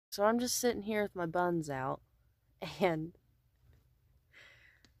So I'm just sitting here with my buns out, and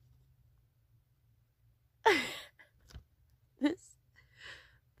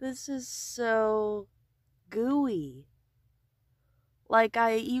this is so gooey. Like,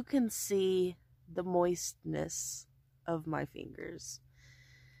 you can see the moistness of my fingers.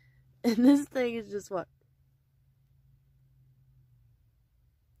 And this thing is just what?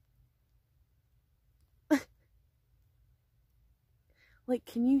 Like,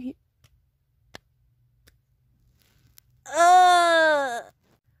 can you hear?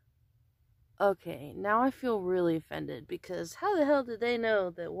 Okay, now I feel really offended because how the hell did they know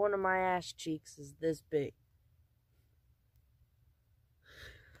that one of my ass cheeks is this big?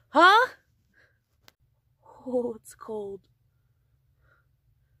 Huh? Oh, it's cold.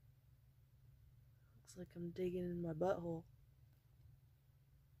 Looks like I'm digging in my butthole.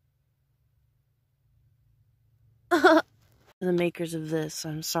 The makers of this,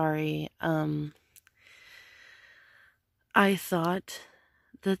 I'm sorry. I thought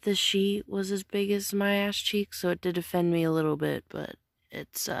that the sheet was as big as my ass cheek, so it did offend me a little bit, but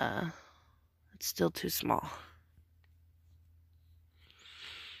it's still too small.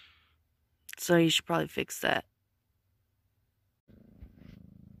 So you should probably fix that.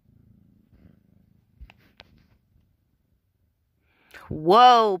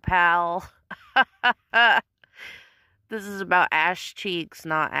 Whoa, pal. This is about ass cheeks,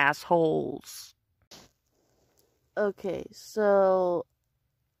 not assholes. Okay, so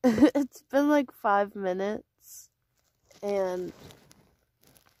it's been like 5 minutes, and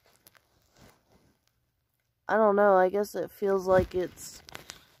I don't know, I guess it feels like it's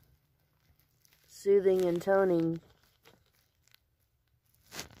soothing and toning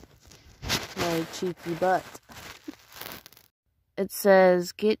my cheeky butt. It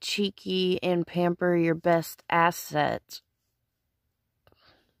says, get cheeky and pamper your best asset.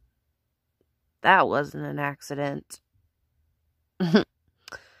 That wasn't an accident.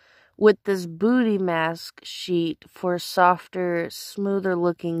 With this booty mask sheet for softer, smoother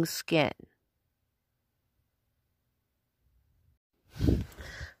looking skin.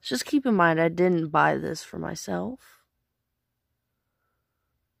 Just keep in mind, I didn't buy this for myself.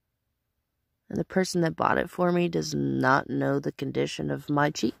 And the person that bought it for me does not know the condition of my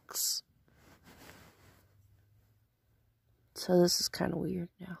cheeks. So this is kind of weird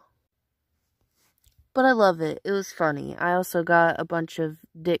now. But I love it. It was funny. I also got a bunch of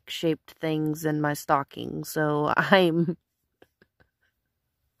dick-shaped things in my stocking, so I'm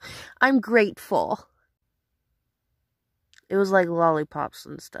grateful. It was like lollipops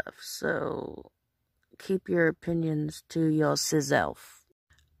and stuff, so keep your opinions to yourself.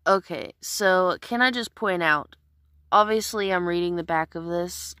 Okay, so can I just point out, obviously I'm reading the back of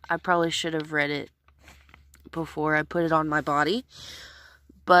this. I probably should have read it before I put it on my body.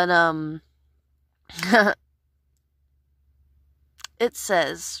 But, it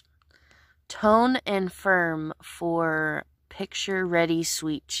says, tone and firm for picture-ready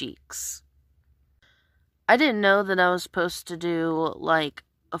sweet cheeks. I didn't know that I was supposed to do, like,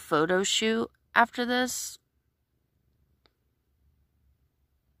 a photo shoot after this.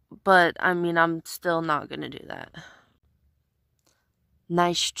 But, I mean, I'm still not gonna do that.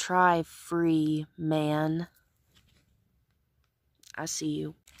 Nice try, free man. I see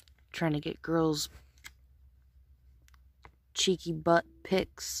you. Trying to get girls' cheeky butt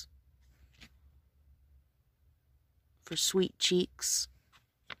pics. For sweet cheeks.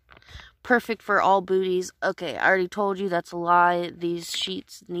 Perfect for all booties. Okay, I already told you that's a lie. These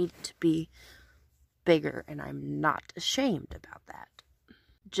sheets need to be bigger, and I'm not ashamed about that.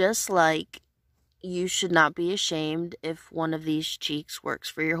 Just like you should not be ashamed if one of these cheeks works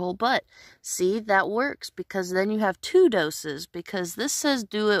for your whole butt. See, that works because then you have 2 doses, because this says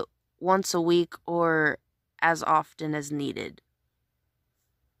do it once a week or as often as needed.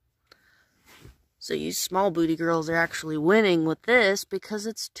 So you small booty girls are actually winning with this because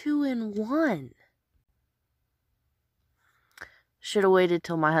it's 2 in 1. Should have waited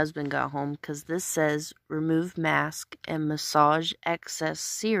till my husband got home, because this says remove mask and massage excess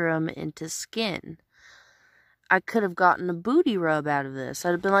serum into skin. I could have gotten a booty rub out of this.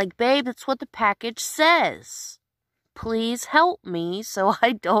 I'd have been like, babe, that's what the package says. Please help me so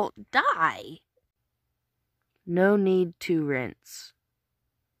I don't die. No need to rinse.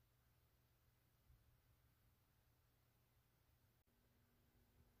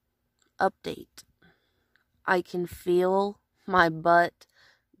 Update. I can feel my butt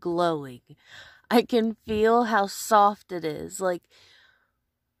glowing. I can feel how soft it is. Like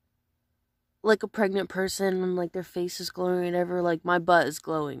a pregnant person, when like their face is glowing or whatever, like my butt is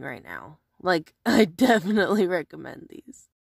glowing right now. Like, I definitely recommend these.